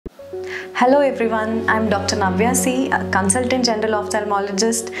Hello everyone, I'm Dr. Navya C, a consultant general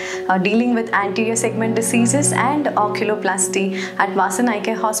ophthalmologist dealing with anterior segment diseases and oculoplasty at Vasan Eye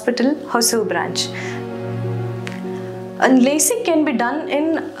Care Hospital, Hosur branch. LASIK can be done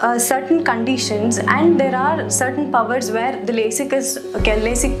in certain conditions, and there are certain powers where the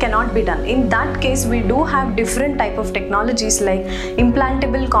LASIK cannot be done. In that case, we do have different type of technologies like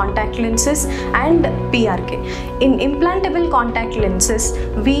implantable contact lenses and PRK. In implantable contact lenses,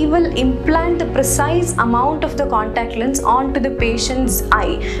 we will implant the precise amount of the contact lens onto the patient's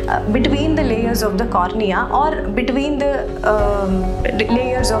eye between the layers of the cornea or between the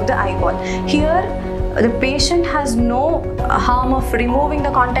layers of the eyeball. Here, the patient has no harm of removing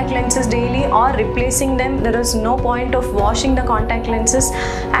the contact lenses daily or replacing them. There is no point of washing the contact lenses,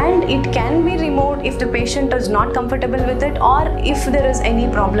 and it can be removed if the patient is not comfortable with it or if there is any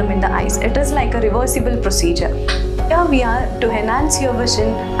problem in the eyes. It is like a reversible procedure. Here we are to enhance your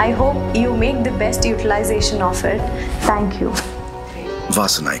vision. I hope you make the best utilization of it. Thank you.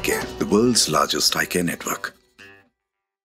 Vasan Eye Care, the world's largest eye care network.